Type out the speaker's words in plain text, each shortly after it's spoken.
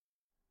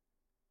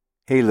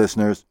Hey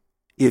listeners,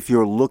 if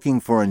you're looking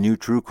for a new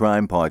true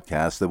crime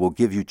podcast that will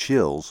give you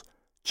chills,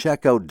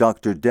 check out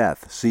Dr.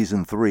 Death,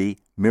 Season 3,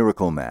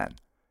 Miracle Man.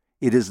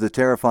 It is the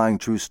terrifying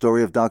true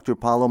story of Dr.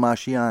 Paolo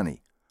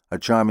Masciani, a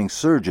charming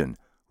surgeon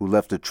who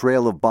left a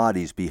trail of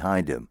bodies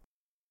behind him.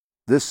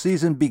 This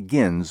season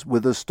begins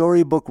with a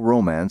storybook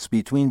romance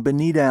between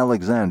Benita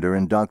Alexander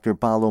and Dr.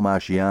 Paolo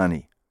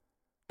Masciani.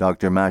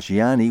 Dr.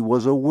 Masciani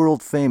was a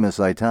world-famous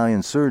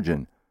Italian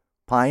surgeon,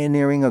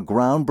 pioneering a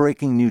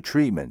groundbreaking new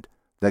treatment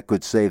that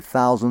could save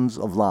thousands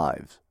of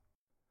lives.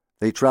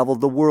 They traveled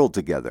the world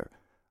together,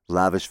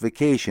 lavish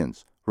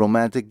vacations,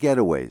 romantic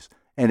getaways,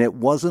 and it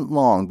wasn't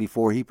long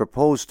before he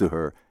proposed to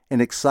her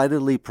and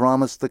excitedly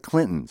promised the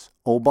Clintons,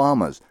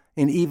 Obamas,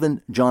 and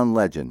even John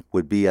Legend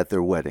would be at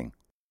their wedding.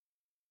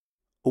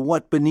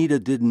 What Benita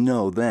didn't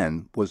know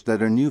then was that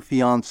her new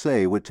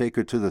fiancé would take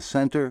her to the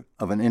center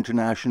of an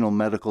international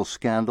medical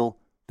scandal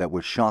that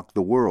would shock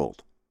the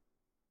world.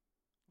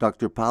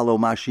 Dr. Paolo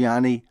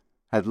Masciani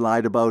had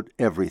lied about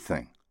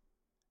everything,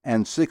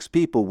 and 6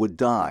 people would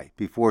die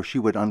before she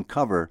would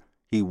uncover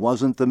he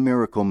wasn't the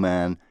miracle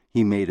man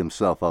he made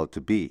himself out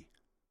to be.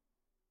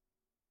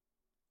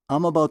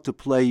 I'm about to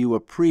play you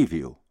a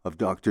preview of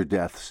Dr.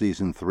 Death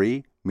Season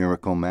 3,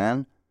 Miracle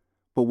Man,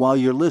 but while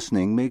you're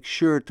listening, make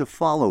sure to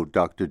follow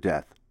Dr.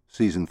 Death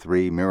Season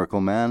 3,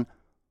 Miracle Man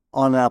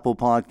on Apple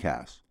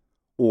Podcasts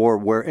or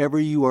wherever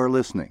you are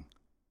listening.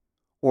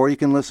 Or you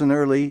can listen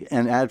early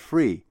and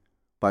ad-free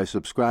by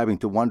subscribing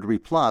to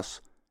Wondery Plus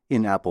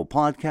in Apple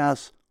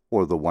Podcasts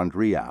or the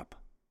Wondery app.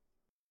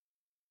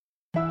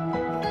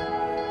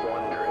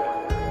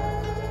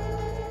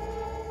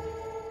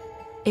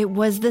 It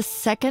was the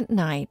second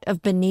night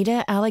of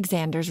Benita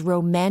Alexander's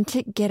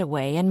romantic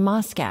getaway in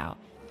Moscow.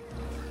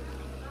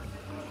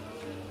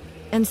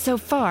 And so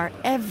far,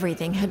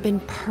 everything had been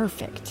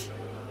perfect.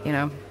 You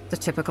know, the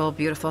typical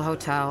beautiful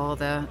hotel,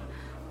 the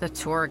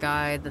tour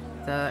guide,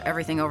 the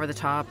everything over the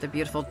top, the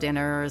beautiful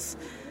dinners.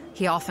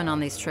 He often on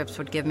these trips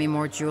would give me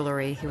more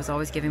jewelry. He was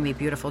always giving me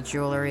beautiful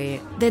jewelry.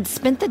 They'd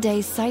spent the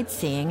day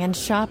sightseeing and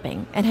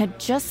shopping and had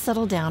just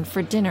settled down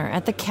for dinner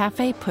at the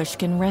Cafe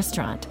Pushkin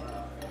restaurant.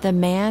 The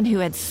man who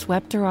had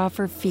swept her off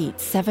her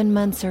feet 7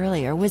 months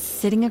earlier was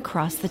sitting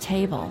across the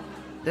table.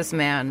 This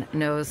man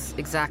knows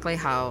exactly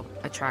how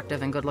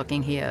attractive and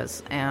good-looking he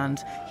is, and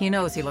he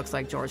knows he looks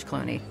like George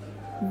Clooney.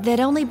 They'd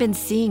only been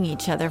seeing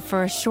each other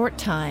for a short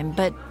time,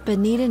 but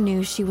Benita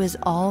knew she was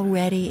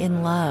already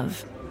in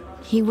love.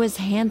 He was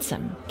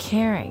handsome,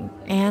 caring,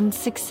 and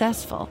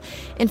successful.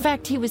 In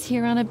fact, he was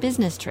here on a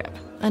business trip,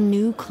 a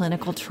new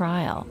clinical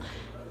trial.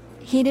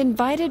 He'd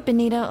invited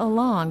Benita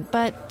along,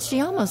 but she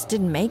almost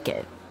didn't make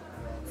it.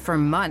 For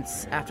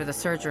months after the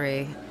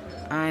surgery,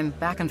 I'm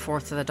back and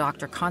forth to the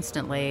doctor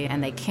constantly,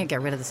 and they can't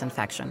get rid of this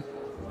infection.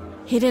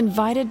 He'd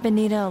invited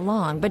Benita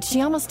along, but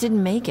she almost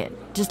didn't make it.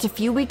 Just a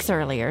few weeks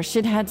earlier,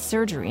 she'd had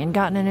surgery and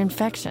gotten an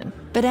infection.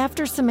 But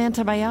after some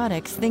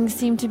antibiotics, things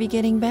seemed to be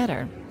getting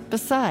better.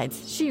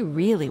 Besides, she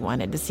really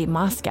wanted to see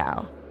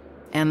Moscow.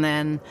 And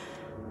then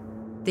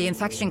the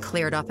infection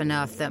cleared up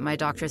enough that my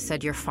doctor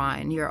said, "You're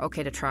fine, you're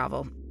okay to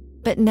travel."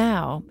 But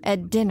now,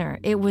 at dinner,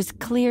 it was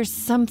clear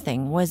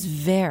something was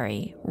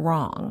very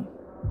wrong.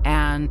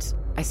 And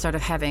I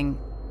started having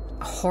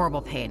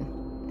horrible pain,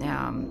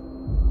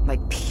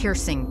 like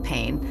piercing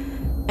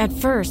pain. At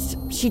first,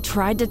 she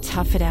tried to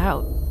tough it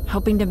out,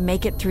 hoping to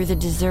make it through the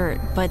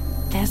dessert, but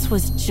this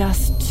was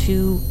just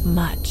too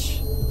much.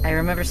 I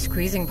remember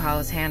squeezing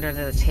Paolo's hand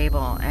under the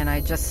table, and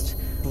I just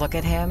look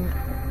at him,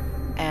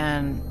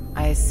 and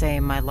I say,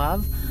 "My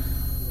love,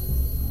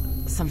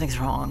 something's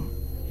wrong."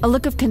 A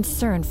look of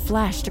concern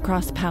flashed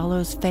across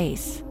Paolo's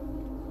face.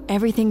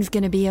 "Everything's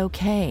gonna be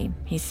okay,"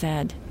 he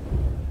said.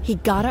 He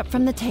got up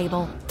from the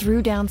table,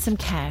 threw down some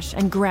cash,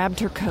 and grabbed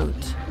her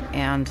coat.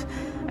 And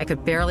I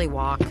could barely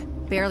walk,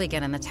 barely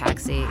get in the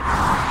taxi.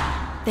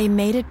 They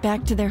made it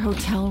back to their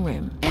hotel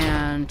room.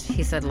 And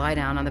he said, "Lie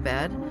down on the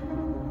bed."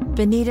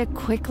 Benita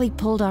quickly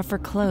pulled off her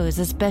clothes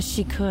as best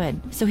she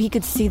could so he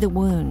could see the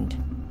wound.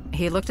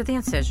 He looked at the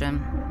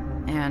incision,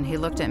 and he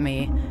looked at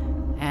me,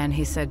 and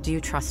he said, "Do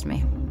you trust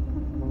me?"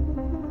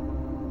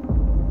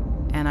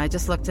 And I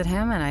just looked at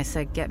him, and I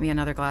said, "Get me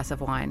another glass of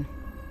wine."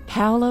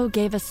 Paolo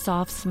gave a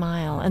soft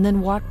smile and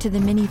then walked to the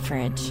mini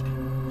fridge.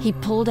 He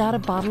pulled out a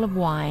bottle of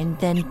wine,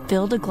 then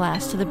filled a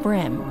glass to the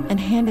brim and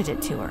handed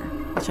it to her.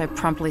 Which I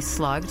promptly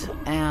slugged,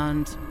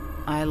 and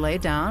I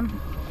laid down,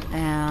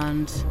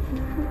 and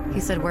he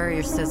said, "Where are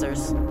your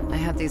scissors?" I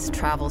had these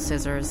travel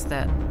scissors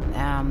that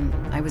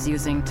I was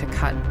using to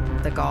cut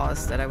the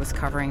gauze that I was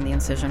covering the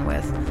incision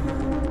with.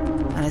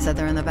 And I said,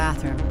 "They're in the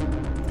bathroom."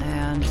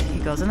 And he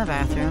goes in the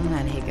bathroom,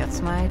 and he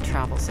gets my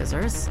travel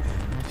scissors,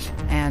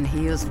 and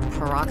he used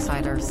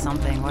peroxide or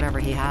something, whatever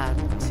he had,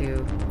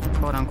 to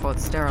quote-unquote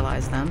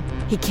sterilize them.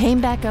 He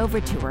came back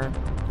over to her,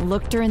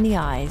 looked her in the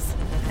eyes.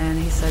 And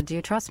he said, "Do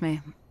you trust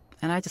me?"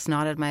 And I just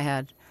nodded my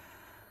head.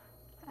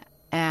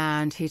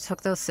 And he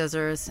took those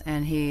scissors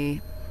and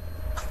he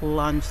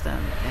plunged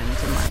them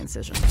into my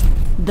incision.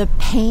 The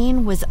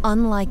pain was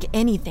unlike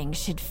anything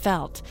she'd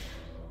felt.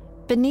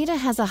 Benita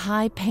has a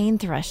high pain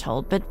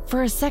threshold, but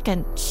for a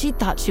second, she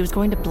thought she was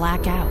going to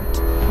black out.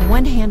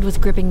 One hand was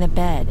gripping the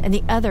bed, and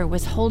the other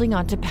was holding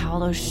onto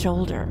Paolo's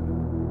shoulder.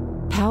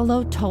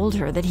 Paolo told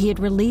her that he had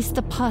released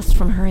the pus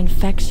from her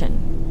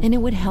infection, and it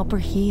would help her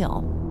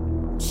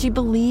heal. She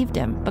believed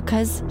him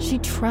because she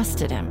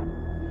trusted him.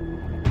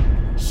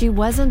 She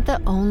wasn't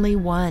the only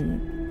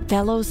one.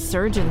 Fellow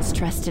surgeons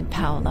trusted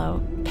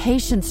Paolo.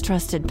 Patients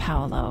trusted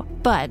Paolo.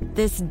 But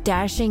this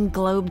dashing,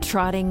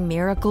 globe-trotting,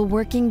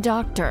 miracle-working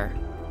doctor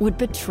would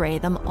betray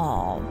them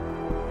all.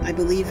 I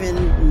believe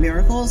in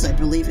miracles. I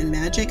believe in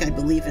magic. I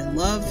believe in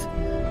love.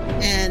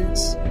 And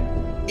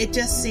it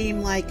just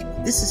seemed like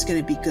this is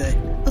going to be good.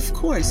 Of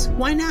course.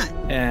 Why not?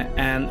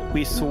 And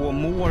we saw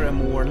more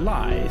and more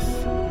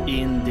life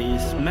in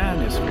these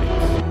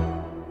manuscripts.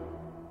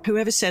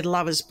 Whoever said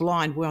love is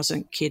blind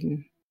wasn't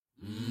kidding.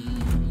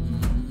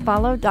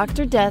 Follow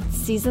Dr. Death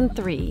Season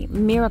 3,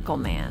 Miracle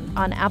Man,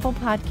 on Apple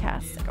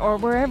Podcasts or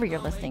wherever you're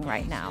listening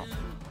right now.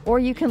 Or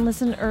you can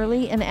listen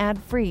early and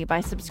ad-free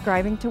by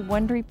subscribing to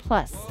Wondery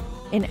Plus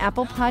in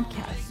Apple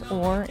Podcasts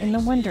or in the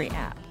Wondery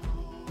app.